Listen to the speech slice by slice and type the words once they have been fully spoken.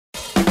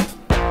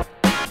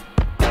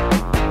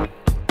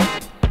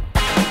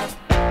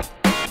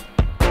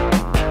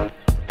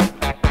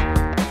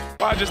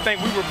just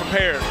think we were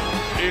prepared.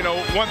 You know,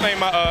 one thing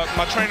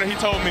my trainer, he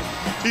told me,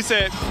 he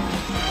said,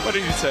 what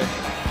did he say?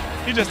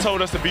 He just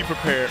told us to be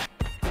prepared.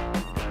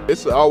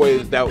 It's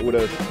always doubt with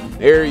us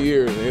every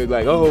year. And it's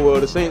like, oh, well,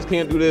 the Saints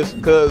can't do this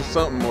because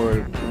something,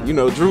 or, you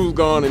know, Drew's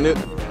gone and it.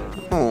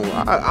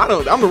 I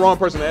don't. I'm the wrong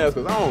person to ask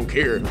because I don't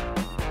care.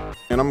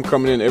 And I'm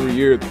coming in every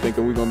year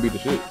thinking we're going to beat the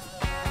shit.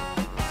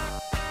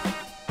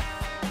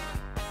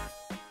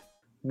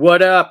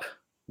 What up?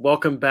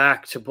 Welcome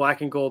back to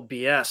Black and Gold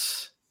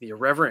BS, the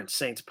Irreverent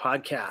Saints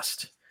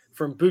podcast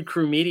from Boot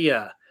Crew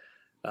Media,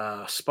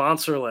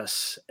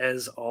 sponsorless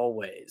as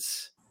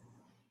always.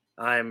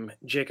 I'm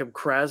Jacob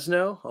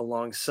Krasno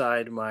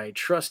alongside my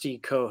trusty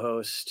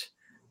co-host,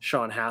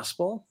 Sean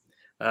Haspel.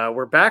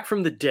 We're back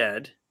from the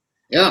dead.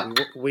 Yeah.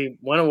 We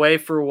went away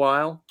for a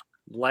while.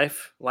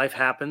 Life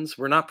happens.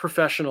 We're not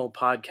professional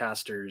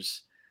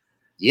podcasters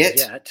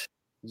yet.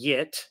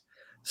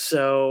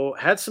 So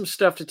had some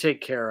stuff to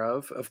take care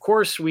of. Of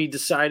course, we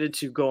decided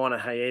to go on a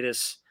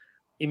hiatus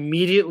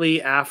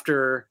immediately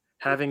after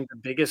having the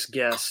biggest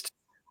guest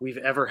we've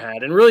ever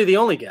had, and really the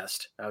only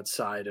guest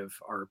outside of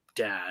our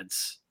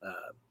dads.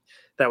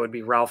 That would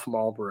be Ralph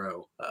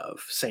Marlborough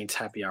of Saints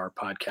Happy Hour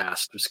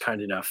podcast, was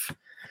kind enough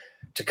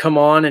to come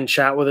on and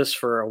chat with us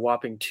for a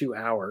whopping 2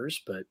 hours.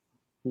 But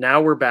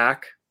now we're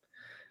back.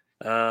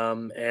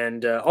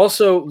 And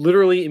also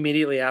literally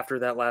immediately after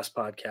that last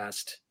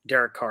podcast,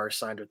 Derek Carr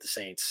signed with the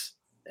Saints.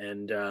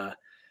 And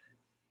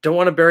don't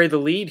want to bury the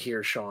lead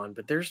here, Sean,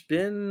 but there's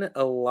been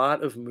a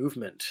lot of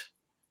movement.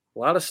 A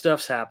lot of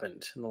stuff's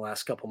happened in the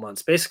last couple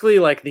months. Basically,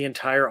 like the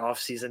entire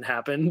offseason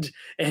happened,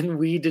 and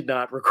we did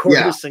not record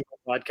a single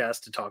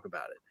podcast to talk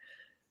about it.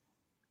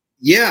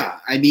 Yeah,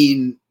 I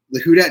mean, the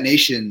Who Dat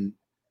Nation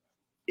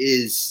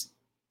has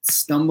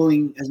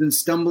been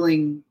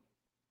stumbling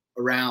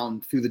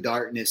around through the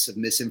darkness of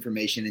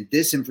misinformation and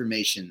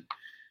disinformation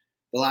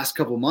the last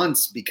couple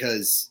months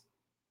because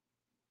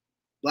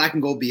Black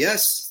and Gold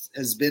BS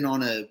has been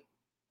on a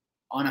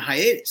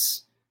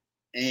hiatus.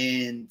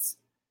 And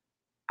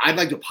I'd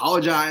like to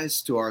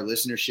apologize to our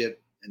listenership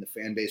and the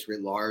fan base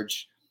writ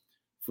large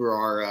for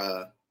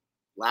our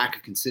lack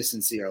of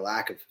consistency, our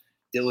lack of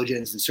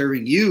diligence in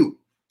serving you,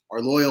 our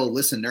loyal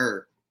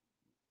listener.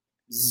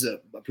 This is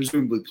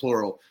presumably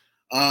plural.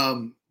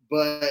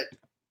 But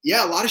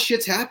yeah, a lot of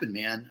shit's happened,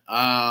 man.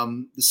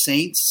 The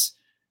Saints,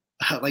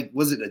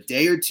 was it a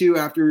day or two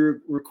after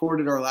we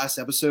recorded our last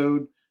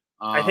episode?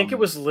 I think it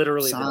was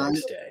literally the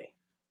next day.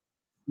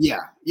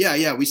 Yeah.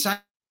 We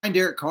signed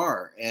Derek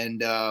Carr,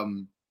 and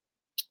the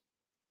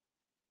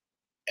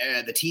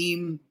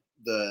team,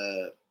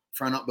 both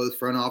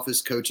front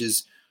office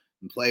coaches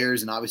and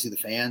players, and obviously the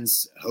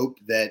fans hope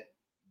that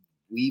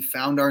we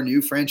found our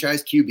new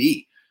franchise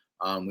QB,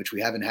 which we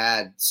haven't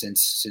had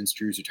since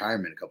Drew's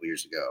retirement a couple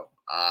years ago.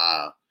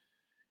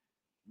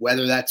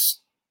 Whether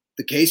that's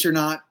the case or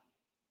not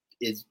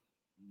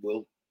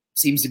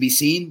seems to be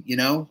seen. You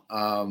know,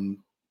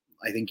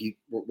 I think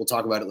we'll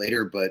talk about it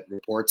later, but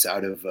reports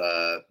out of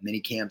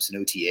mini camps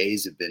and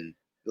OTAs have been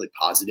really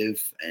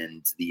positive,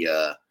 and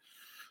the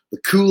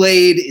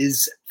Kool-Aid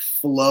is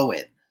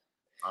flowing.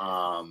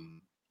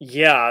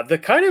 Yeah, the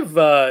kind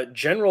of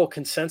general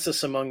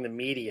consensus among the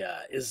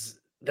media is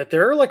that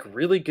there are like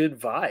really good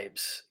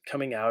vibes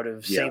coming out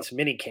of Saints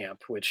minicamp,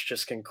 which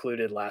just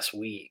concluded last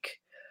week.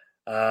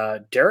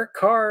 Derek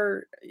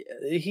Carr,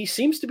 he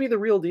seems to be the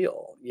real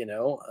deal, you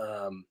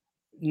know.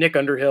 Nick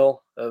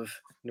Underhill of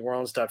New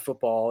Orleans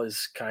Football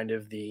is kind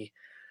of the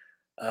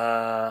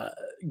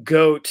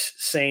GOAT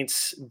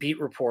Saints beat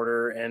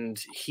reporter, and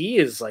he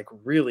is like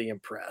really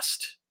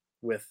impressed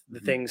with the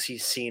things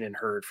he's seen and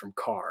heard from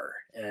Carr.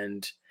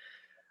 And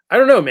I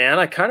don't know, man,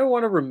 I kind of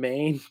want to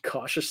remain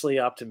cautiously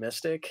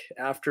optimistic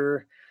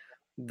after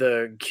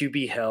the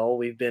QB hell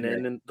we've been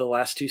in the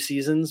last 2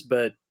 seasons,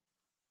 but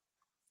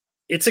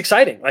it's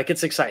exciting.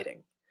 It's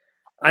exciting.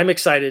 I'm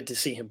excited to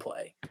see him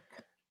play.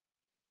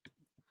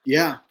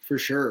 Yeah, for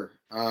sure.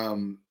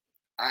 I'm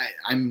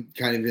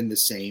kind of in the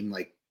same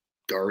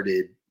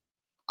guarded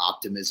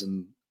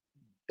optimism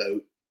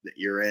boat that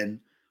you're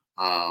in.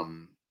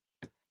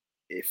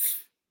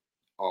 If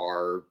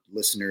our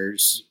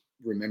listeners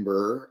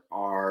remember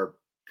our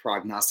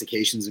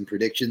prognostications and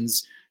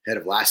predictions ahead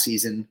of last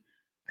season,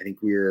 I think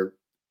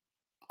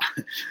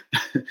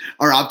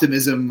our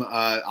optimism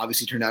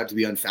obviously turned out to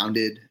be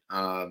unfounded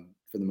for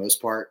the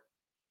most part.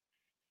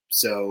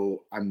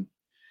 So I'm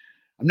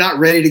not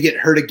ready to get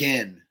hurt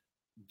again,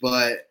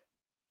 but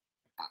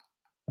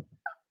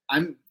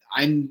I'm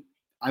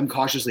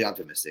cautiously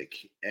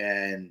optimistic,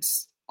 and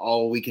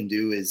all we can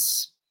do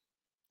is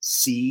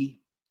see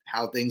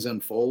how things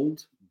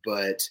unfold,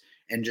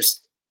 and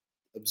just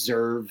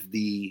observe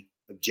the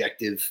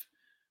objective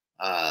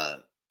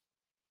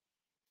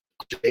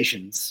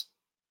observations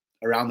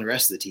around the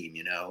rest of the team,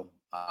 you know,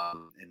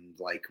 and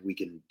we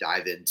can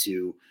dive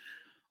into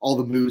all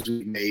the moves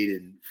we've made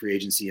in free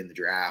agency and the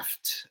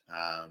draft,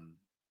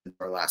 in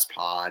our last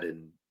pod,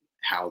 and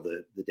how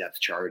the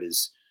depth chart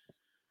is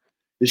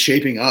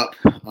shaping up.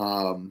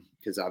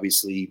 Because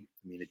obviously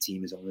I mean, a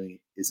team is only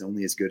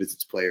as good as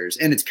its players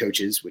and its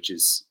coaches, which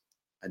is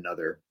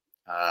another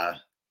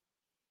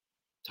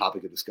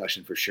topic of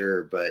discussion for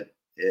sure. But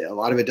a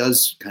lot of it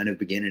does kind of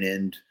begin and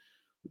end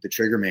with the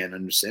trigger man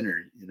under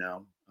center.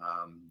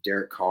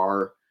 Derek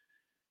Carr,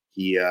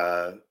 he's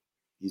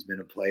been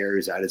a player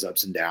who's had his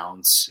ups and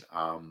downs.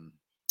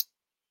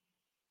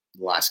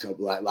 Last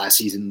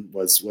season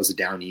was a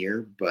down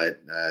year,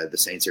 but the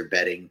Saints are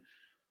betting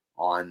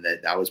on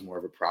that was more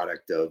of a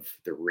product of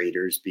the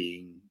Raiders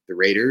being the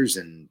Raiders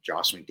and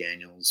Josh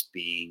McDaniels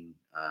being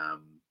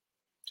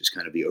just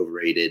kind of the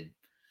overrated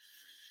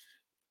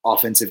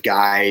offensive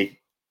guy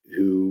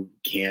who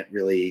can't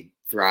really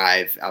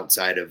thrive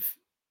outside of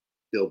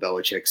Bill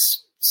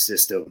Belichick's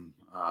system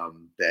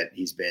that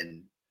he's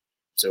been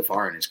so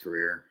far in his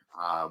career.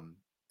 But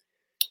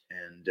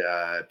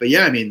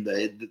yeah, I mean,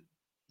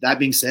 that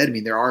being said, I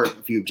mean, there are a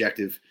few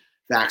objective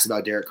facts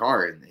about Derek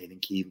Carr, and I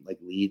think he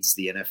leads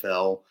the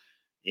NFL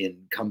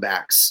in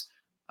comebacks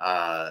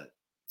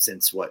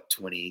since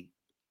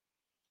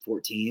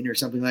 2014 or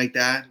something like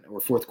that,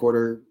 or fourth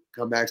quarter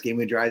comebacks, game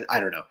winning drives.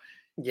 I don't know.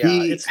 Yeah,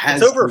 it's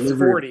over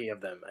 40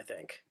 of them, I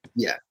think.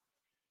 Yeah,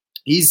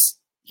 he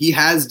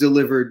has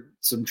delivered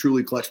some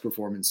truly clutch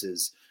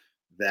performances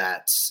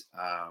that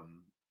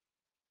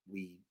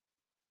we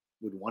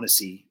would want to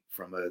see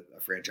from a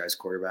franchise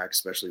quarterback,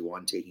 especially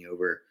one taking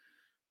over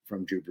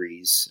from Drew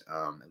Brees,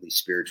 at least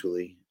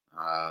spiritually.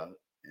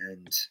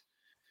 And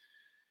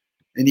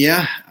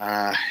yeah,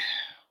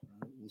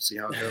 we'll see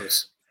how it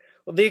goes.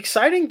 Well, the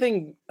exciting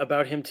thing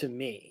about him to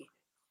me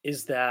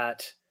is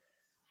that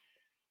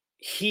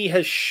he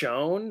has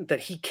shown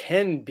that he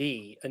can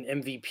be an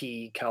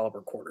MVP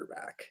caliber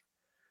quarterback.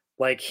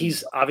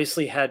 He's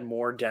obviously had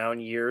more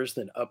down years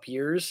than up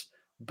years,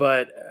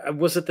 but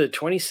was it the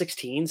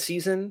 2016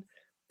 season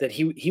that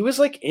he was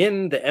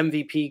in the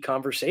MVP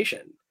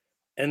conversation,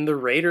 and the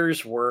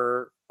Raiders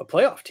were a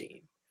playoff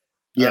team.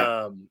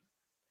 Yeah.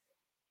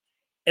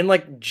 And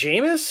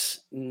Jameis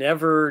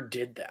never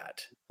did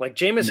that.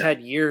 Jameis had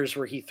years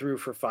where he threw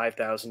for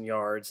 5,000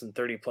 yards and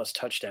 30 plus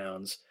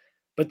touchdowns,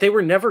 but they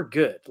were never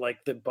good.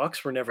 The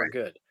Bucs were never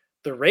good.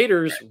 The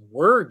Raiders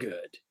were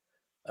good.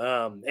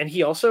 And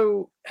he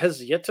also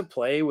has yet to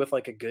play with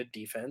a good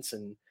defense.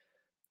 And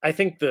I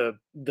think the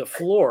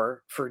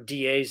floor for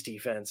DA's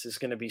defense is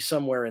going to be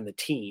somewhere in the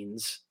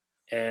teens,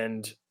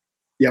 and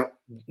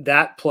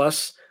that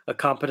plus a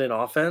competent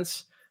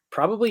offense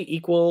probably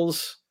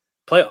equals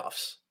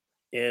playoffs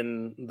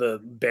in the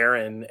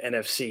barren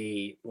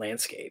NFC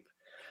landscape.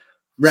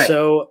 Right.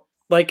 So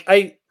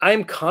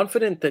I'm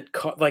confident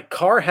that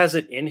Carr has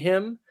it in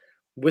him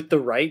with the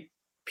right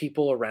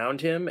people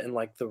around him and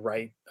the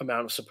right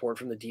amount of support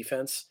from the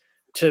defense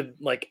to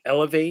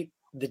elevate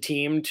the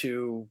team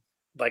to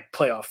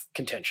playoff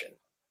contention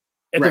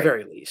at the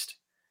very least.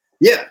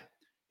 Yeah.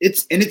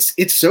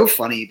 It's so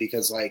funny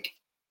because I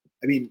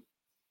mean,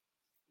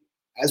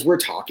 as we're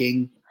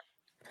talking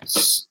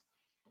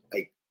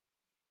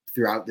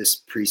throughout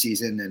this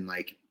preseason and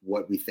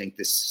what we think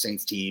this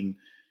Saints team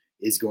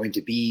is going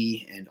to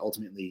be and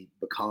ultimately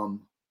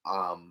become,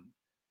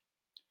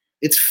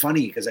 it's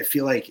funny because I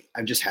feel like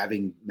I'm just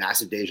having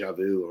massive deja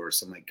vu or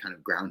some kind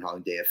of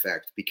Groundhog Day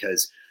effect,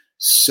 because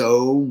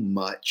so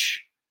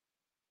much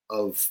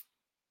of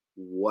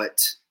what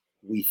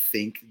we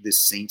think the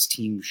Saints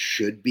team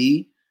should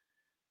be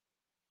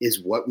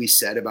is what we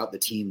said about the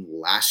team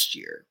last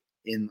year.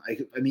 I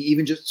mean,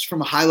 even just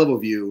from a high level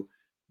view,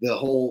 the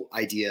whole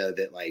idea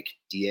that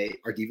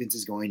our defense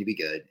is going to be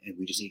good and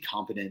we just need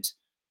competent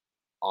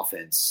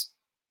offense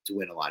to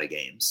win a lot of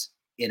games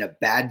in a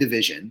bad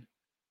division.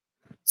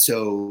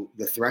 So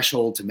the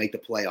threshold to make the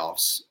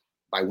playoffs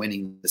by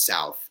winning the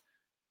South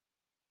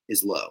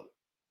is low.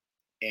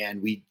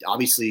 And we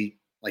obviously,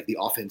 the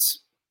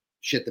offense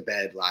shit the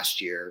bed last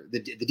year.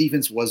 The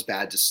defense was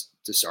bad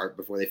to start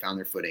before they found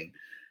their footing.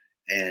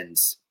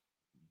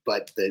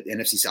 But the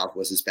NFC South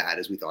was as bad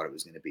as we thought it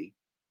was going to be.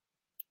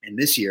 And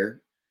this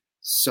year,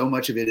 so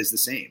much of it is the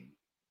same.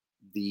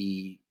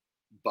 The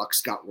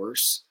Bucs got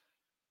worse.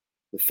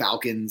 The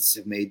Falcons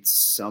have made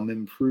some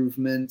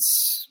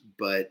improvements,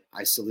 but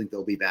I still think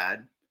they'll be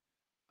bad.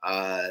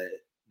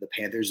 The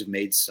Panthers have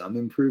made some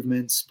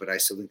improvements, but I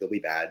still think they'll be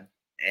bad.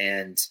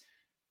 And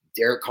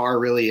Derek Carr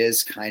really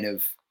is kind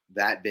of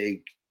that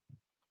big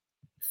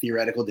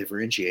theoretical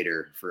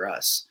differentiator for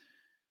us,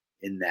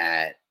 in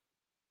that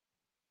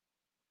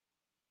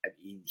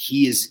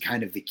he is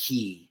kind of the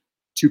key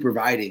to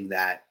providing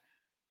that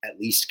at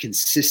least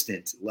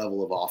consistent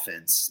level of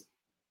offense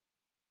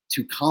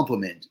to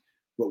complement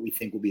what we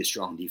think will be a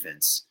strong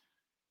defense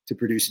to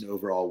produce an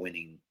overall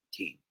winning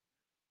team.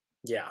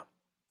 Yeah.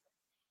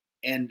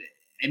 And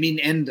I mean,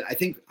 and I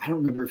think, I don't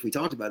remember if we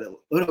talked about it.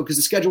 Oh no, because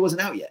the schedule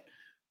wasn't out yet,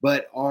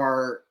 but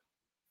our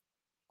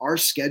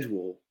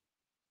schedule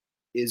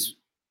is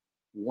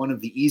one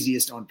of the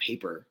easiest on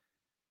paper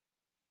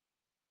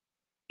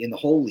in the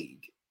whole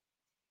league,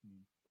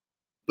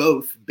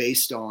 both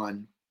based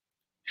on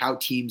how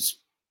teams'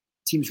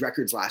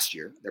 records last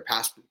year, their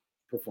past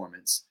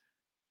performance,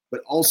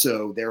 but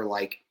also their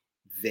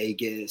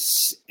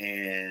Vegas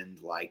and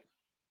like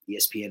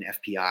ESPN,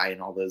 FPI,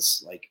 and all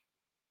those like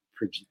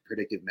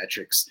predictive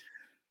metrics,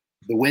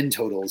 the win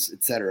totals,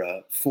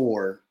 etc.,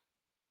 for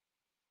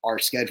our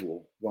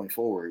schedule going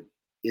forward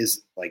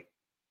is like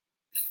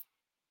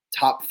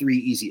top 3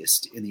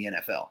 easiest in the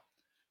NFL.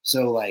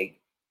 So like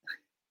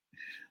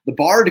the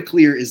bar to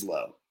clear is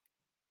low,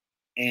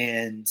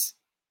 and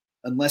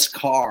unless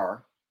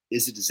Carr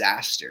is a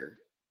disaster,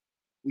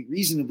 we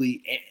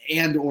reasonably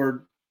and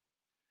or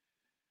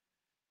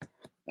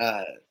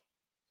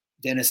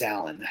Dennis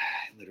Allen,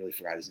 I literally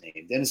forgot his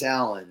name. Dennis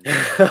Allen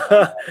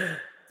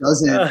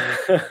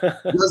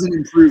doesn't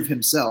improve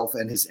himself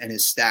and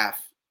his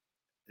staff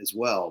as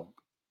well,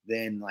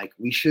 then like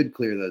we should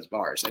clear those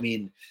bars. I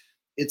mean,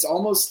 it's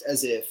almost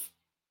as if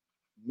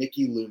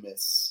Mickey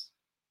Loomis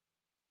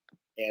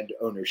and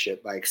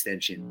ownership by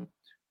extension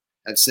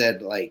have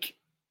said, like,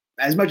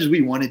 as much as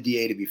we wanted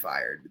DA to be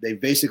fired, they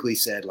basically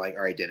said, like,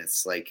 all right,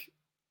 Dennis, like,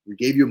 we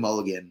gave you a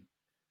mulligan.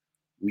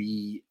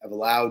 We have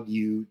allowed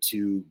you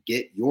to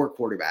get your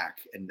quarterback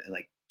and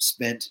like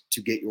spent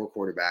to get your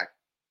quarterback.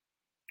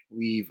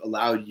 We've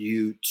allowed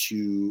you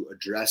to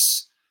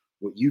address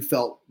what you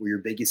felt were your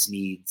biggest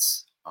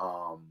needs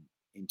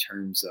in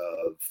terms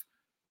of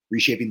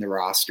reshaping the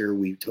roster.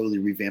 We totally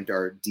revamped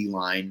our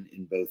D-line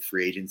in both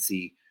free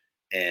agency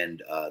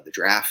and the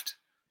draft.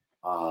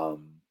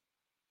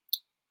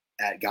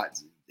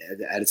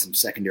 Added some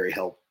secondary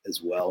help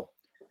as well.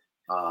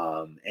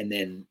 And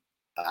then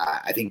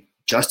I think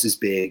just as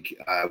big,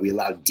 we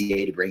allowed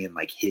DA to bring in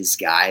like his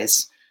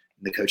guys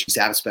in the coaching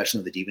staff, especially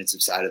on the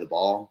defensive side of the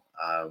ball.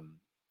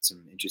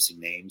 Some interesting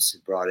names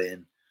brought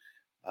in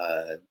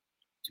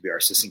to be our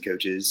assistant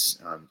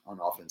coaches on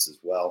offense as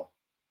well.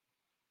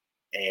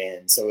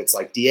 And so it's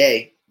like,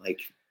 DA, like,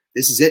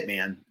 this is it,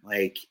 man.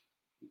 Like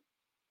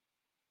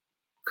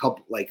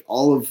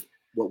all of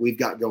what we've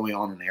got going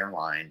on in the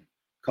airline,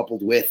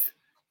 coupled with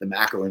the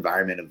macro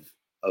environment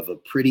of a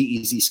pretty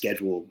easy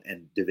schedule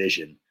and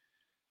division,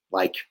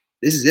 like,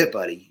 this is it,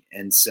 buddy.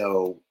 And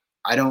so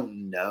I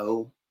don't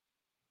know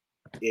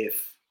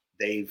if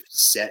they've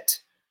set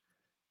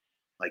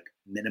like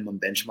minimum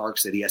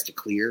benchmarks that he has to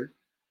clear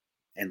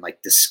and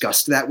like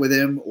discussed that with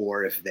him,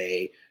 or if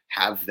they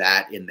have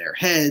that in their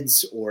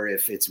heads, or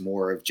if it's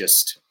more of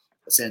just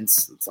a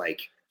sense. It's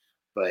like,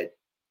 but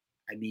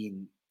I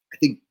mean, I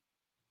think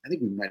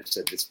we might have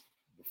said this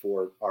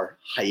before our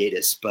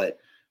hiatus, but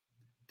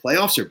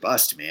playoffs are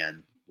bust,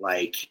 man.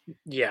 Like,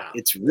 yeah,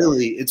 it's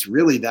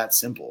really that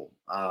simple.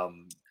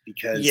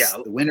 Because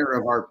the winner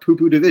of our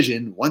poo-poo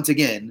division, once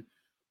again,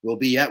 will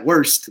be at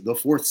worst the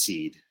 4th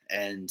seed.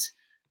 And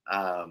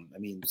I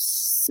mean,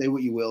 say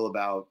what you will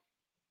about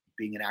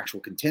being an actual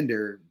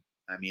contender.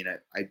 I mean,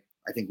 I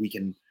think we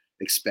can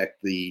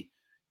expect the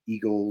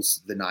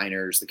Eagles, the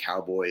Niners, the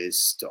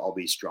Cowboys to all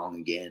be strong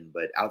again.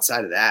 But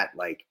outside of that,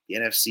 like, the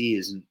NFC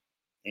isn't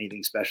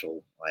anything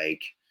special.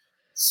 Like,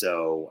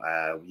 so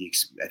I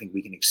think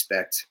we can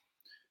expect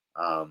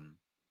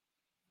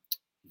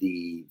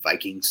the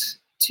Vikings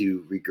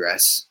to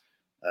regress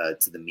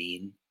to the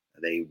mean.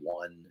 They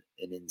won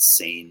an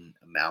insane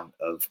amount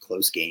of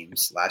close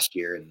games last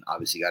year and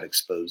obviously got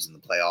exposed in the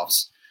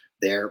playoffs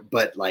there.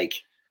 But like,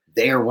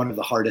 they are one of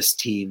the hardest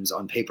teams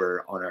on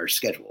paper on our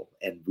schedule,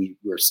 and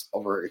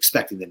we're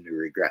expecting them to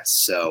regress.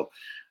 So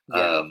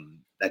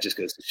that just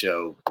goes to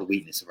show the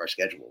weakness of our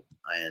schedule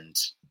and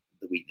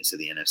the weakness of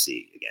the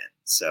NFC again.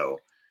 So,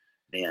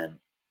 man,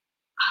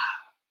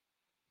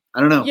 I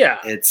don't know. Yeah,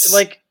 it's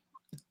like,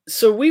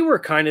 so we were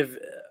kind of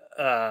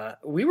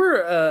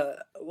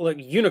like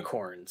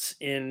unicorns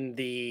in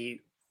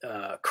the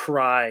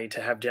cry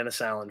to have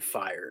Dennis Allen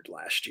fired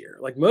last year.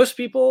 Like, most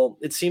people,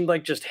 it seemed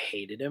like, just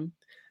hated him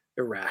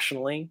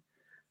irrationally.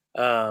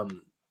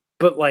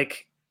 But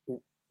like,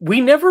 we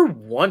never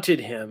wanted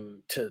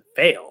him to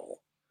fail.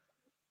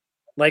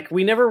 Like,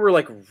 we never were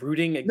like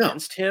rooting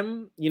against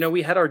him. You know,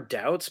 we had our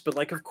doubts, but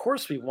like, of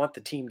course we want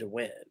the team to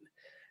win.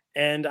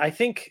 And I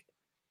think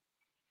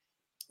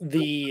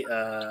the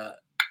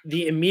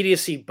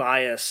immediacy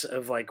bias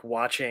of like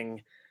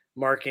watching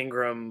Mark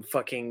Ingram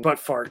fucking butt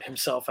fart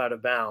himself out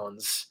of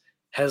bounds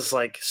has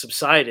like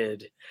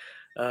subsided.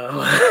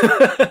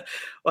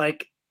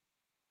 Like,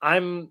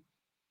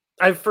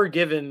 I've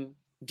forgiven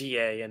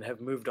DA and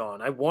have moved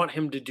on. I want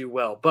him to do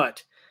well,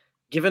 but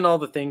given all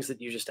the things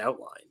that you just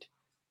outlined,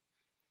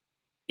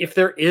 if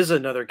there is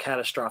another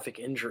catastrophic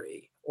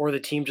injury or the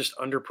team just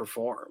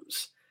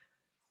underperforms,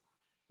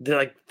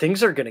 like,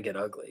 things are going to get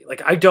ugly.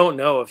 Like, I don't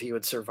know if he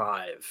would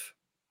survive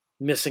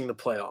missing the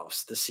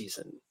playoffs this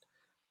season.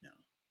 No.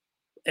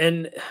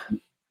 And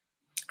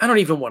I don't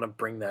even want to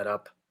bring that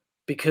up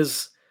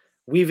because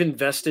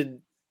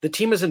the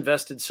team has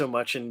invested so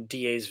much in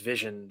DA's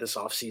vision this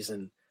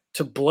offseason.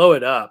 To blow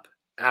it up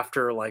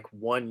after like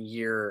 1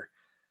 year,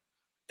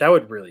 that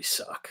would really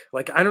suck.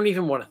 Like, I don't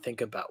even want to think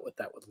about what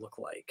that would look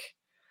like.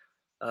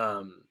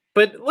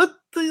 But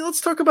let's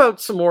talk about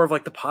some more of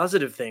like the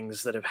positive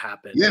things that have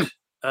happened.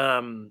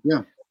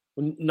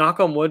 Knock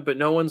on wood, but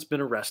no one's been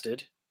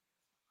arrested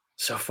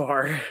so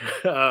far.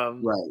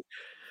 Right.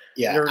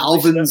 Yeah.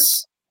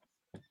 Alvin's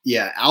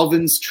Yeah,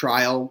 Alvin's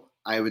trial,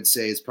 I would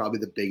say, is probably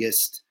the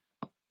biggest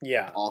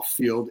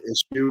off-field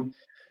issue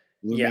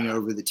looming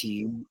over the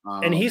team.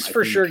 And he's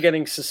for sure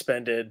getting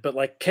suspended. But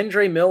like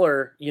Kendre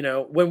Miller,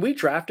 when we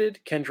drafted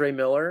Kendre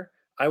Miller,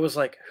 I was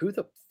like, who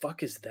the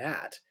fuck is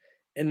that?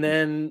 And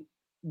then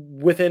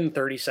within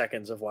 30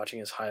 seconds of watching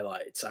his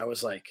highlights, I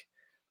was like,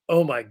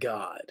 oh my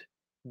God,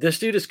 this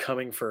dude is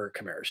coming for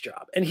Kamara's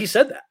job. And he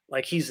said that.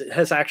 Like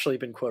has actually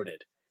been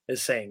quoted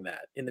as saying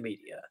that in the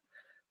media.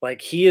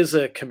 Like he is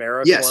a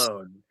Kamara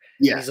clone.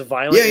 Yeah. He's a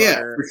violent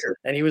runner. For sure.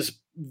 And he was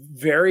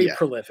very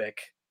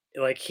prolific.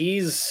 Like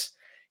he's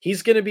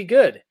going to be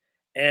good.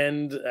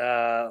 And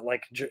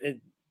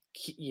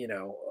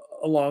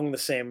along the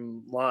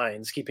same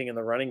lines, keeping in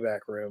the running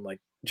back room, like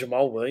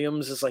Jamal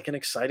Williams is like an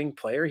exciting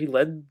player. He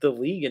led the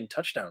league in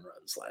touchdown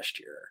runs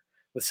last year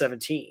with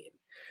 17.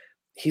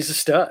 He's a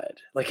stud.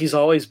 Like he's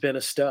always been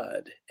a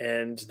stud.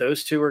 And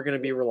those two are going to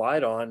be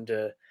relied on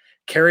to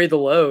carry the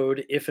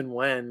load if and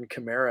when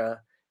Kamara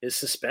is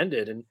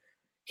suspended. And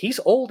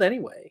he's old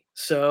anyway.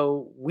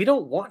 So we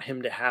don't want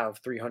him to have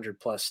 300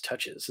 plus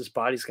touches. His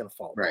body's going to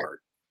fall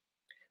apart.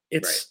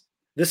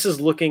 This is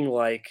looking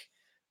like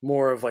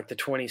more of like the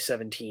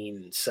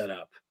 2017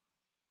 setup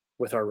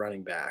with our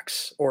running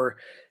backs,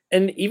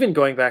 and even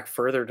going back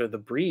further to the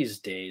Breeze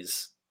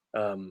days,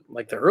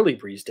 like the early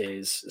Breeze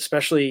days,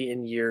 especially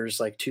in years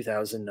like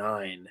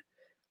 2009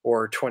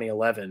 or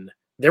 2011,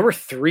 there were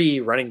 3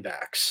 running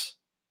backs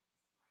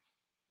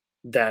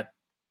that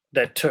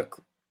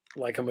took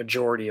like a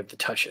majority of the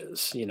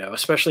touches,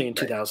 especially in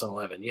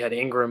 2011. You had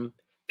Ingram,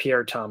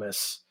 Pierre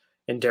Thomas,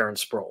 and Darren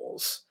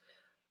Sproles.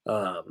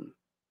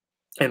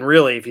 And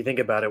really, if you think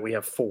about it, we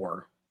have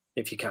 4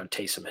 if you count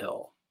Taysom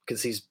Hill,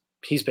 because he's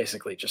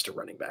basically just a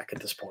running back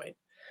at this point.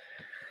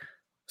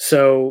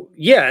 So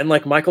yeah, and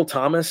like Michael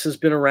Thomas has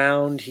been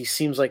around. He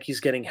seems like he's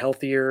getting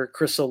healthier.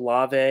 Chris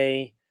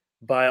Olave,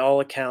 by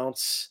all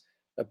accounts,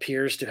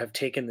 appears to have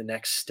taken the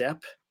next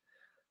step.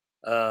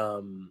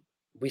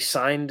 We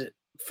signed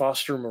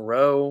Foster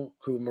Moreau,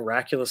 who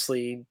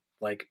miraculously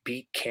like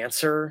beat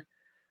cancer.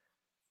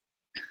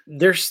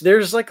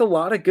 There's like a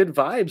lot of good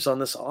vibes on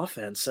this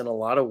offense and a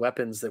lot of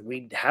weapons that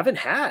we haven't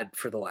had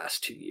for the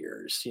last 2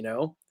 years,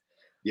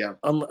 Yeah.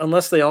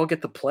 Unless they all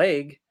get the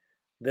plague,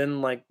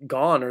 then like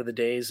gone are the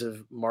days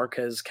of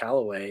Marquez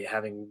Callaway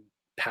having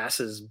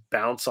passes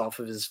bounce off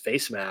of his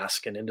face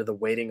mask and into the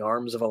waiting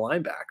arms of a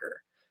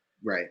linebacker.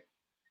 Right.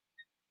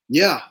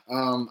 Yeah.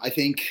 I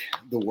think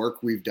the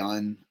work we've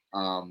done,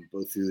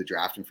 both through the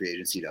draft and free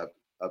agency to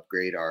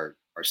upgrade our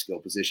skill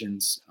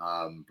positions,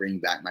 bringing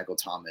back Michael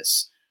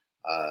Thomas,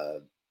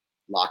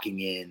 locking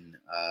in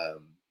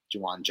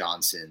Juwan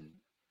Johnson,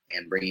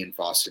 and bringing in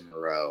Foster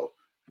Moreau,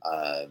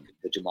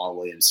 the Jamal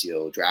Williams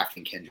seal,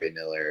 drafting Kendre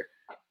Miller.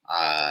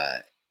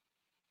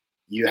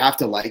 You have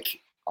to like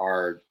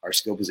our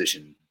skill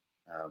position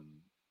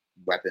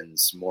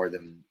weapons more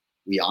than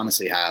we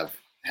honestly have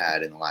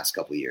had in the last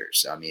couple of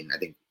years. I mean, I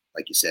think,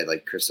 like you said,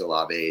 like Chris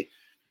Olave,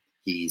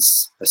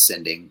 he's an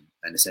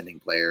ascending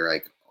player.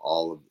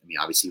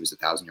 Obviously he was a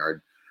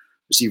 1,000-yard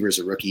receiver as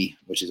a rookie,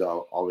 which is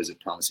always a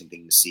promising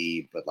thing to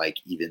see. But like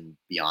even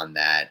beyond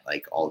that,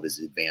 like all of his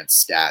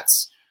advanced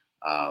stats,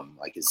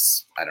 like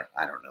his I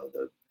don't know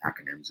the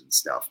acronyms and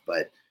stuff,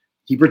 but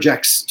he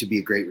projects to be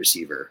a great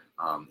receiver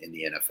in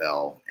the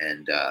NFL,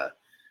 and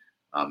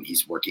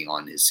he's working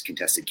on his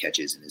contested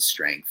catches and his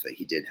strength.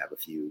 He did have a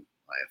few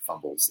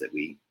fumbles that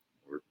we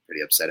were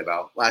pretty upset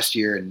about last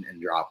year, and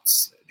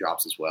drops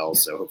as well.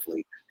 So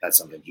hopefully that's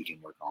something he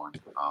can work on.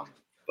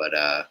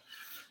 Our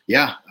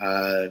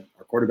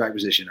quarterback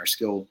position, our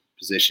skill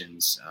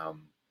positions,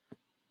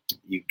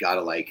 you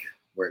gotta like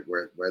where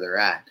they're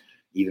at,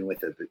 even with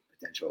the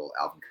potential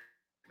Alvin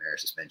Kamara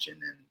suspension,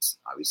 and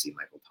obviously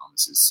Michael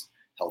Thomas's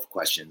health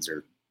questions,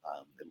 or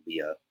it'll be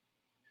a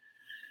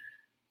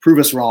prove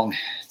us wrong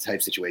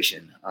type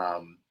situation.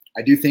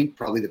 I do think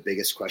probably the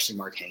biggest question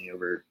mark hanging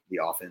over the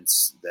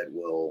offense that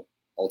will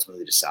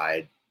ultimately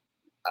decide,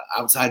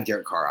 outside of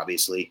Derek Carr,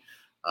 obviously,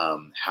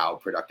 how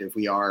productive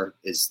we are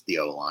is the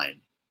O-line.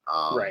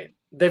 Right.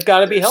 They've got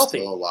to be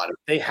healthy.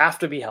 They have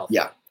to be healthy.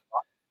 Yeah.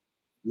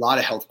 A lot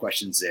of health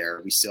questions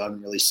there. We still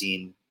haven't really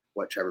seen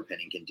what Trevor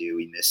Penning can do.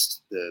 He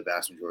missed the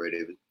vast majority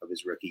of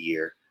his rookie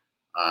year.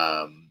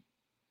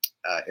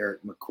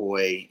 Eric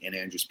McCoy and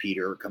Andrews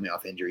Peter are coming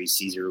off injuries.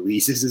 Cesar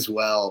Ruiz is as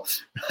well.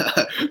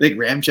 I think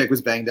Ramczyk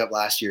was banged up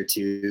last year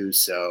too.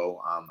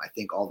 So I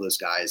think all those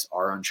guys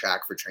are on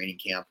track for training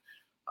camp.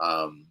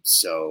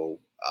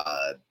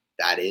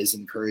 That is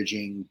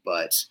encouraging.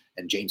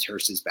 And James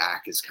Hurst is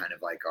back as kind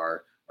of like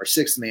our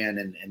sixth man,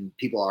 and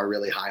people are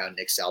really high on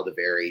Nick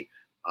Saldiveri,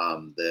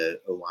 the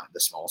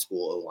small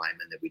school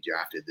O-lineman that we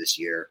drafted this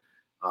year.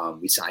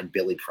 We signed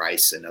Billy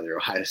Price, another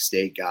Ohio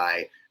State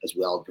guy, as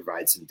well, to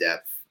provide some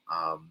depth.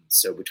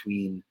 So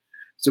between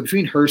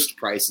Hurst,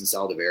 Price, and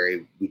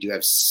Saldiveri, we do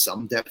have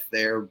some depth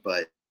there,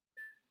 but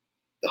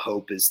the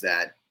hope is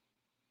that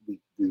we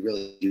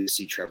really do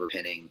see Trevor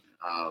Penning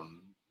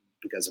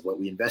because of what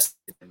we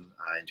invested in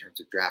terms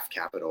of draft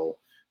capital.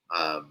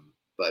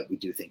 but we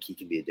do think he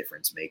can be a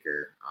difference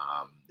maker.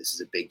 This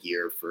is a big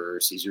year for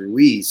Cesar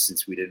Ruiz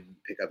since we didn't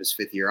pick up his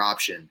 5th-year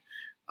option.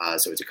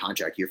 So it's a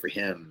contract year for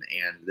him.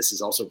 And this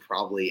is also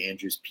probably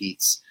Andrews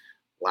Pete's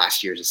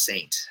last year as a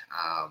Saint.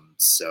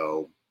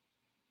 So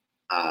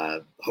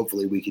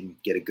hopefully we can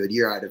get a good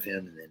year out of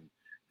him and then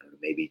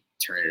maybe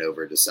turn it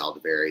over to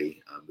Saldivari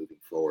moving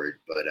forward.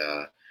 But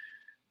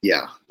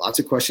yeah, lots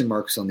of question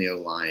marks on the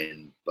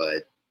O-line.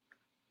 But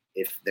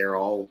if they're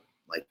all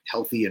like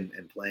healthy and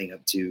playing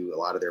up to a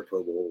lot of their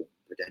Pro Bowl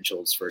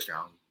credentials, first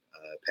round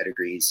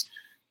pedigrees,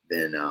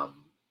 then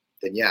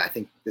yeah, I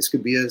think this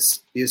could be a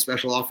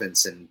special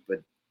offense.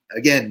 But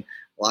again,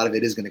 a lot of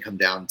it is going to come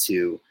down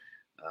to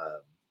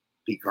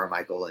Pete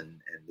Carmichael and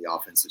the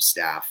offensive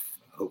staff,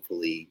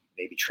 hopefully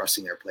maybe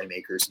trusting their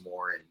playmakers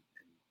more and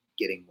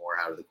getting more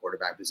out of the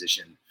quarterback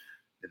position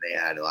than they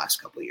had the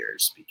last couple of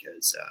years,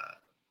 because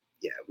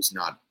yeah, it was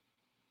not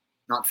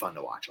fun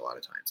to watch a lot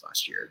of times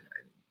last year.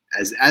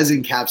 As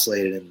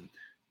encapsulated in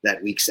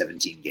that Week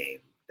 17 game,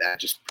 that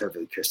just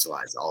perfectly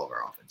crystallized all of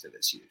our offensive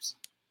issues.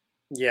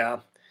 Yeah.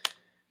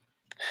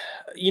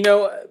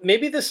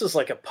 Maybe this is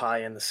like a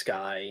pie in the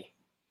sky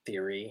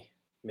theory.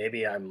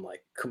 Maybe I'm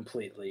like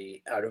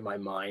completely out of my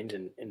mind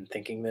in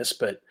thinking this,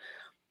 but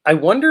I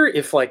wonder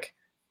if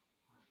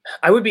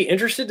I would be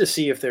interested to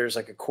see if there's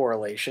like a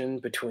correlation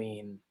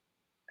between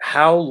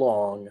how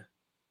long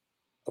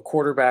a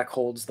quarterback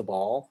holds the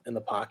ball in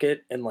the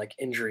pocket and like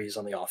injuries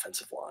on the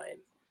offensive line.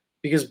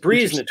 Because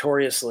Breeze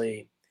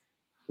notoriously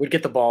would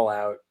get the ball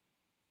out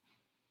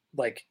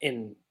like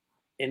in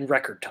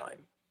record time.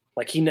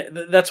 Like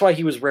that's why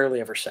he was rarely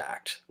ever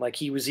sacked. Like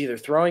he was either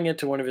throwing it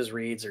to one of his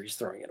reads or he's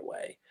throwing it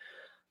away.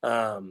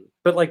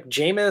 But like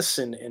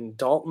Jameis and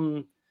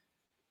Dalton,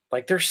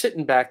 like they're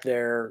sitting back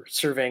there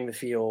surveying the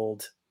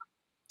field.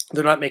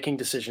 They're not making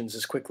decisions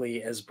as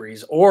quickly as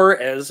Breeze or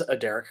as a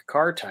Derek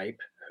Carr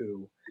type,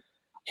 who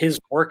his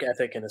work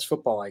ethic and his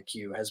football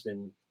IQ has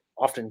been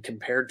often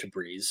compared to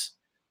Breeze.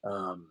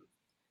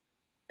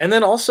 And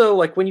then also,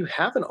 like when you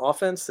have an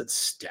offense that's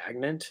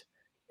stagnant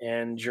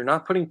and you're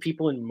not putting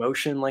people in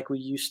motion like we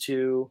used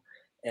to,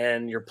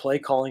 and your play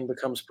calling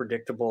becomes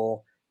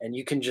predictable, and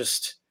you can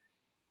just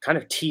kind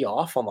of tee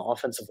off on the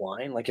offensive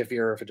line, like if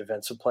you're a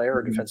defensive player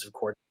or defensive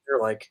coordinator,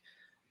 like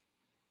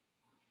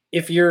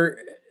if you're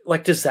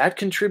like, does that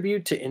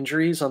contribute to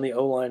injuries on the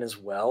O-line as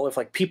well? If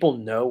like people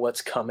know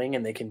what's coming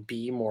and they can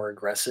be more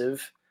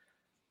aggressive.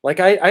 Like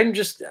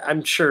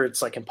I'm sure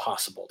it's like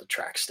impossible to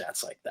track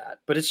stats like that,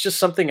 but it's just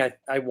something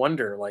I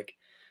wonder, like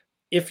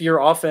if your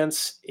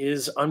offense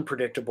is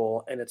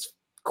unpredictable and it's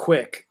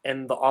quick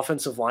and the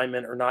offensive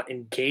linemen are not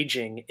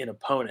engaging in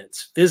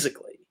opponents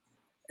physically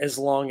as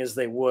long as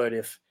they would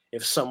if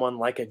someone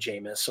like a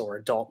Jameis or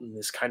a Dalton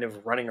is kind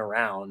of running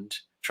around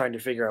trying to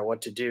figure out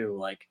what to do,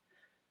 like,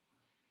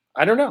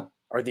 I don't know.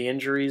 Are the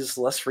injuries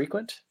less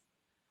frequent?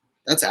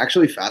 That's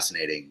actually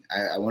fascinating.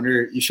 I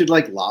wonder, you should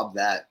like lob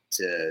that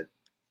to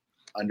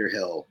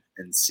Underhill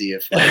and see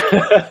if like,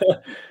 I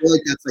feel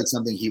like that's like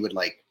something he would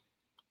like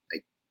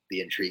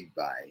be intrigued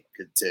by,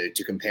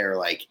 to compare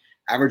like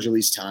average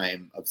release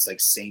time of like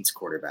Saints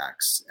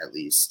quarterbacks at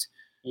least.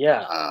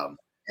 Yeah.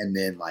 And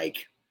then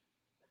like,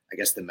 I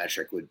guess the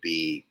metric would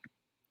be,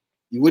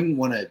 you wouldn't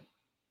want to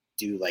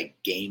do like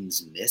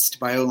games missed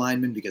by O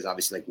linemen, because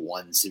obviously like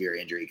one severe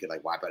injury could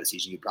like wipe out a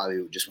season. You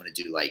probably would just want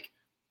to do like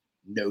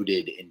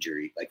noted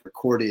injury, like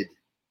recorded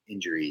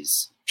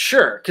injuries.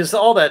 Sure, because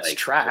all that's like,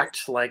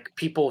 tracked, like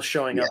people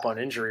showing yeah. up on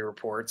injury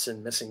reports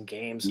and missing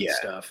games and Yeah.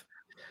 stuff.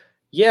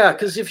 Yeah,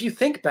 because if you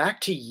think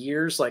back to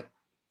years like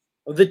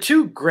the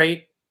two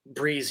great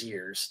Breeze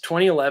years,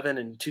 2011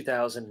 and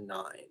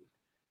 2009,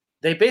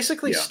 they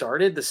basically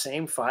started the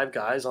same 5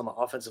 guys on the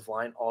offensive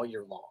line all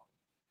year long.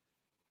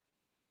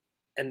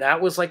 And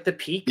that was like the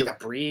peak of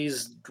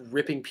Breeze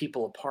ripping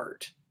people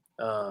apart.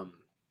 And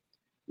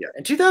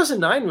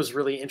 2009 was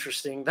really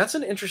interesting. That's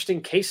an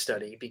interesting case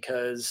study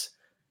because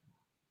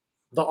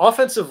the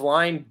offensive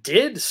line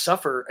did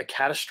suffer a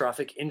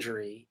catastrophic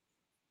injury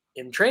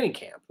in training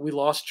camp. We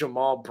lost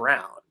Jamal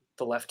Brown,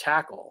 the left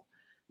tackle.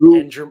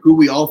 Who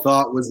we all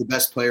thought was the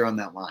best player on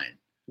that line.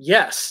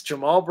 Yes,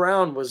 Jamal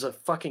Brown was a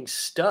fucking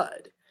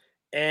stud.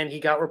 And he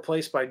got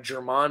replaced by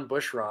Jermon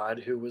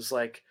Bushrod, who was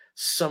like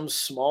some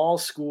small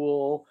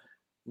school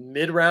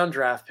mid-round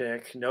draft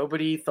pick.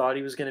 Nobody thought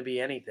he was going to be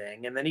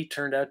anything. And then he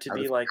turned out to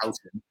be like,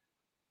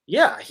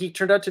 he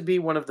turned out to be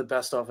one of the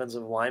best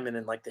offensive linemen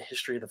in like the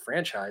history of the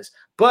franchise.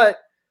 But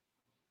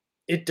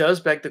it does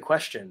beg the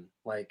question,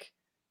 like,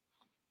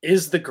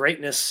 is the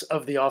greatness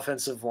of the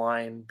offensive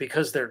line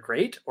because they're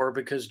great or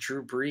because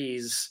Drew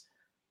Brees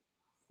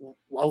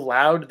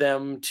allowed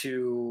them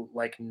to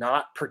like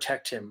not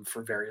protect him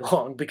for very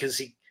long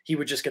because he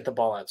would just get the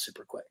ball out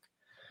super quick.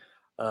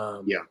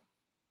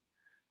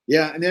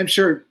 Yeah. I mean, I'm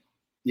sure.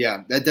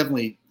 Yeah, that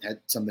definitely had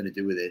something to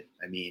do with it.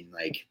 I mean,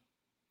 like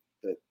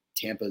the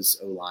Tampa's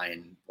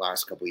O-line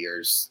last couple of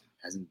years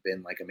hasn't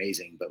been like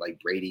amazing, but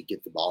like Brady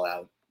gets the ball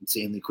out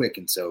insanely quick.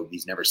 And so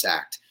he's never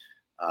sacked.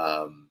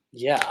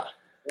 Yeah.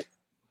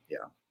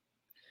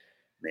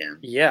 Man.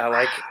 Yeah.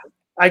 Like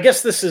I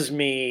guess this is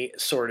me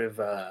sort of,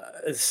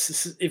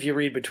 if you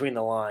read between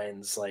the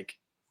lines, like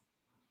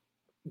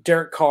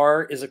Derek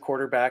Carr is a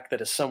quarterback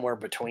that is somewhere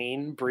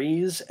between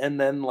Breeze and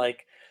then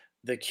like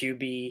the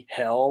QB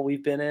hell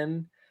we've been in.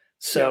 Yeah.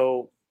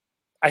 So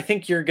I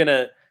think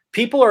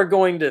people are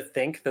going to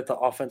think that the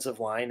offensive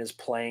line is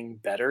playing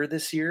better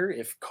this year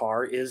if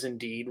Carr is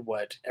indeed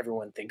what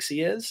everyone thinks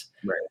he is.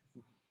 Right.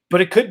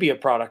 But it could be a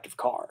product of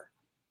Carr.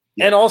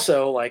 Yeah. And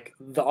also, like,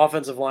 the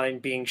offensive line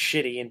being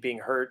shitty and being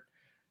hurt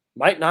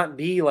might not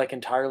be like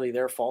entirely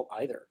their fault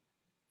either.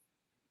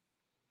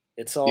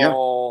 It's Yeah.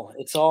 all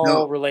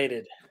No.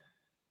 related.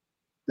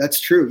 That's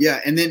true. Yeah.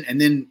 And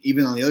then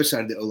even on the other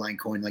side of the O-line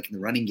coin, like in the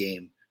running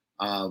game,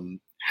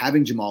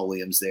 having Jamal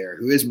Williams there,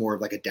 who is more of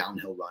like a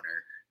downhill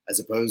runner as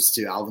opposed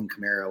to Alvin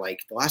Kamara,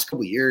 like the last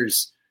couple of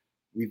years,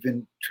 we've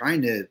been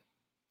trying to,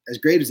 as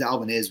great as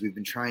Alvin is, we've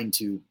been trying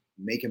to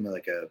make him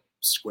like a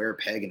square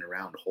peg in a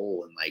round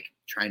hole and like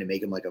trying to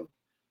make him like a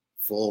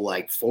full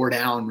like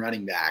 4-down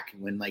running back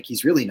when like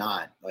he's really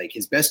not. Like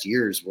his best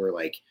years were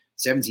like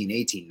 17,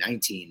 18,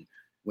 19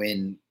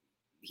 when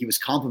he was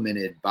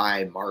complimented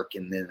by Mark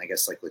and then I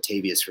guess like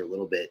Latavius for a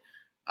little bit,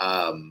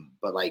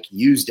 but like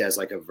used as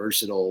like a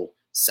versatile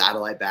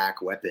satellite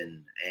back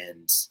weapon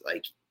and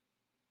like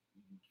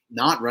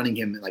not running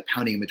him, like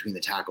pounding him between the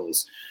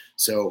tackles.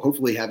 So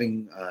hopefully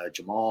having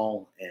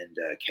Jamal and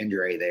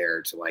Kendre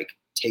there to like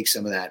take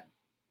some of that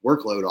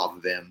workload off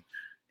of him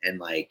and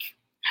like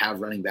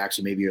have running backs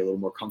who maybe are a little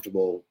more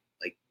comfortable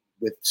like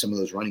with some of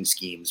those running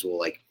schemes will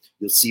like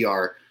you'll see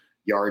our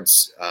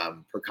yards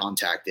per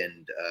contact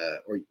and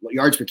or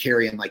yards per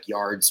carry and like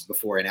yards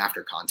before and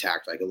after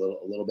contact like a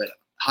little bit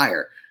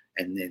higher,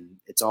 and then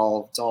it's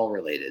all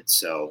related.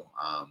 So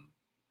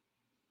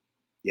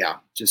yeah,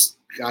 just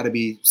got to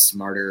be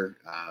smarter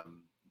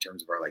in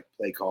terms of our like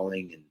play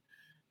calling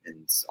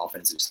and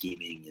offensive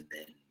scheming, and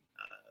then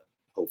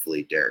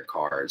hopefully Derek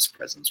Carr's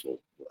presence will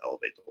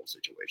elevate the whole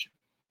situation.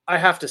 I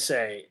have to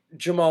say,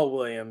 Jamal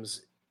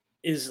Williams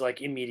is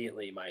like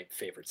immediately my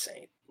favorite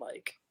Saint.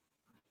 Like,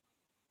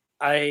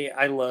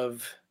 I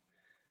love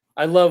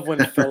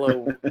when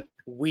fellow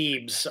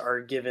weebs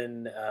are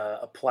given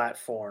a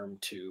platform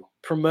to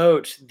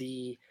promote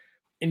the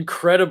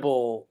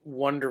incredible,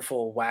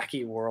 wonderful,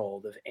 wacky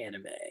world of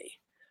anime.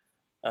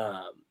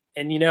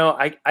 And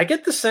I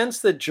get the sense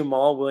that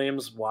Jamal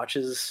Williams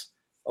watches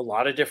a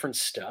lot of different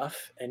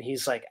stuff, and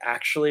he's like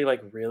actually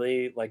like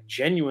really like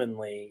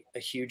genuinely a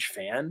huge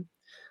fan.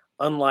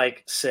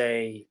 Unlike,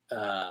 say,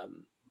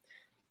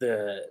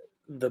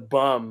 the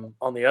bum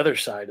on the other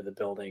side of the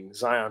building,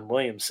 Zion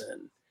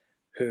Williamson,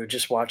 who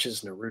just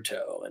watches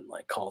Naruto and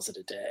like calls it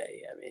a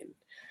day. I mean,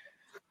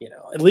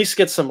 at least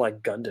get some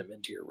like Gundam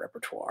into your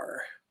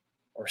repertoire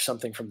or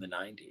something from the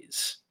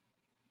 90s.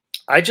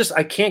 I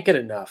can't get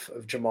enough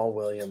of Jamal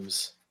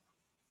Williams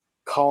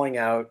calling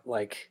out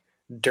like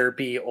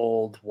derpy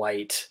old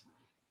white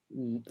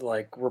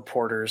like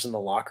reporters in the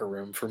locker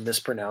room for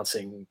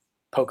mispronouncing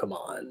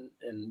Pokemon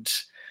and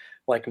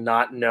like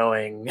not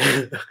knowing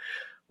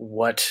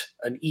what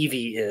an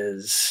Eevee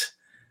is.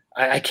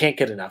 I can't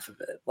get enough of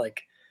it.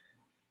 Like,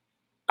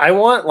 I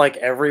want like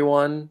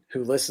everyone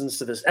who listens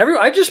to this,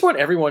 I just want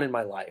everyone in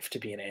my life to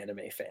be an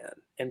anime fan,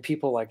 and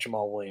people like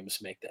Jamal Williams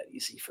make that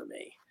easy for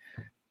me.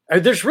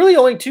 There's really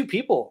only two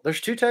people.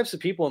 There's two types of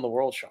people in the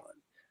world, Sean.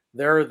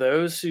 There are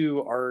those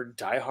who are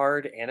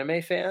diehard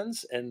anime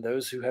fans and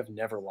those who have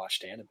never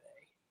watched anime.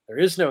 There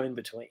is no in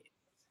between.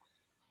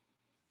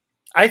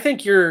 I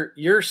think you're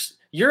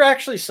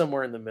actually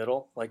somewhere in the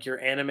middle. Like, your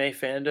anime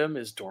fandom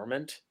is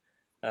dormant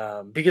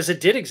because it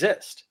did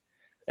exist,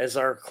 as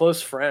our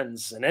close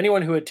friends and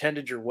anyone who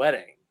attended your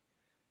wedding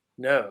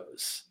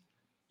knows.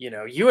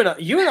 You and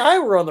I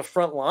were on the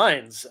front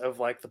lines of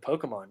like the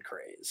Pokemon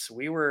craze.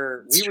 We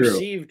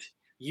received.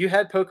 You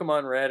had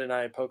Pokemon Red and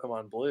I had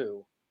Pokemon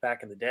Blue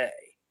back in the day.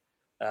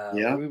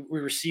 Yeah. We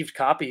received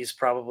copies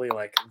probably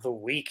like the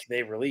week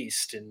they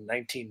released in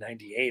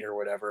 1998 or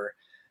whatever.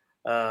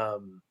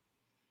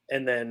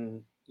 And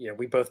then,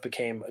 we both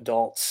became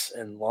adults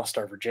and lost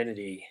our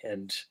virginity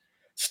and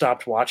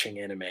stopped watching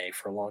anime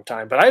for a long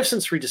time. But I've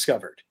since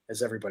rediscovered,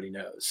 as everybody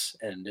knows,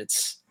 and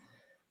it's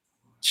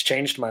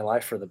changed my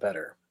life for the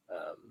better.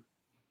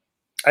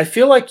 I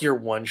feel like you're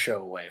one show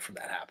away from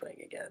that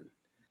happening again.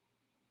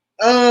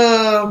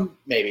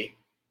 Maybe.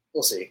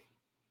 We'll see.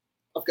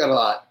 I've got a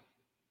lot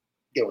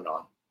going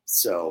on.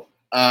 So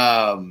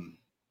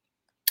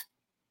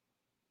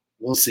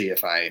we'll see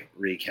if I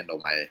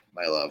rekindle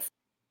my love.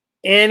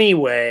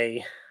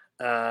 Anyway,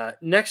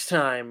 next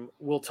time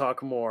we'll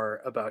talk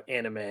more about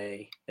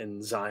anime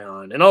and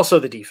Zion and also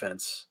the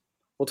defense.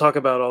 We'll talk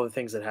about all the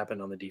things that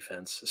happened on the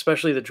defense,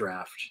 especially the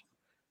draft.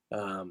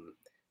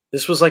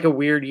 This was like a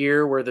weird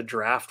year where the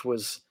draft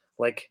was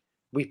like,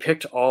 we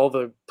picked all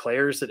the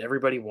players that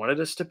everybody wanted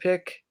us to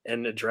pick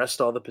and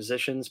addressed all the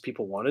positions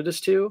people wanted us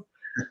to,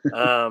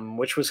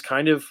 which was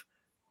kind of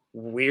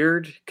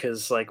weird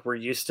because like we're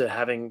used to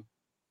having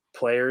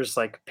players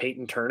like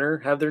Peyton Turner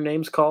have their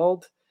names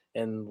called,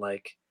 and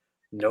like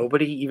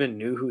nobody even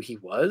knew who he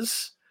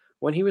was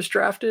when he was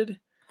drafted.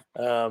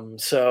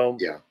 So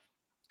Yeah.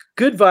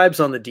 good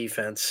vibes on the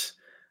defense,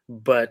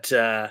 but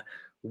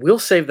we'll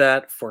save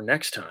that for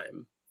next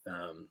time.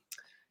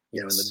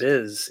 You know,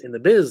 Yes. in the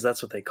biz,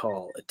 that's what they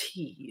call a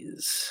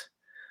tease.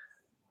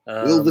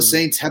 Will the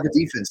Saints have a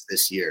defense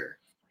this year?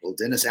 Will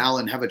Dennis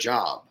Allen have a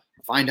job?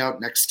 Find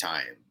out next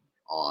time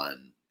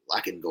on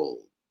Black and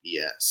Gold.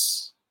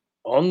 Yes.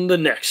 On the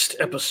next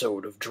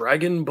episode of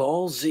Dragon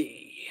Ball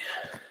Z.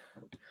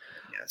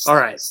 Yes. All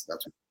right. That's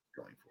what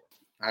I'm going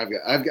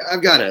for.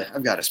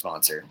 I've got a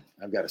sponsor.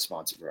 I've got a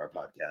sponsor for our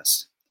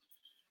podcast.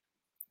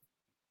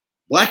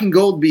 Black and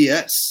Gold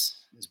BS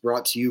is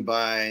brought to you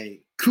by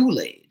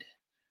Kool-Aid,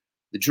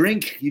 the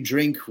drink you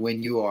drink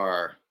when you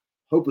are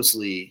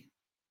hopelessly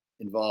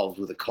involved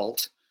with a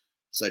cult,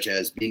 such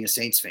as being a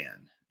Saints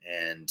fan,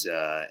 and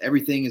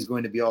everything is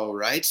going to be all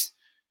right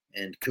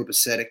and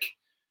copacetic,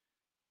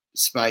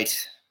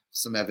 despite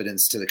some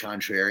evidence to the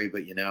contrary.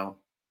 But you know,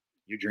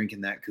 you're drinking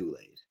that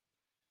Kool-Aid.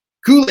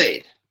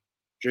 Kool-Aid,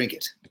 drink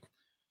it.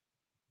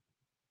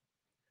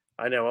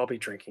 I know I'll be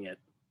drinking it.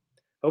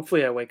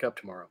 Hopefully, I wake up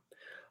tomorrow.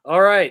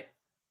 All right.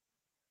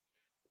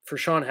 For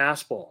Sean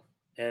Haspel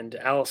and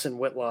Allison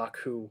Whitlock,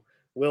 who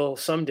will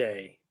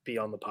someday be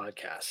on the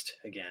podcast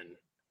again.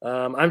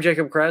 I'm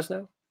Jacob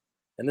Krasnow,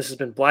 and this has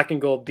been Black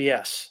and Gold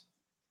BS,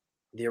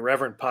 the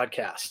irreverent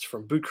podcast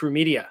from Boot Crew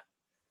Media.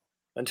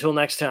 Until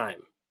next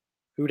time,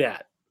 who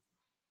dat?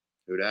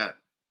 Who dat?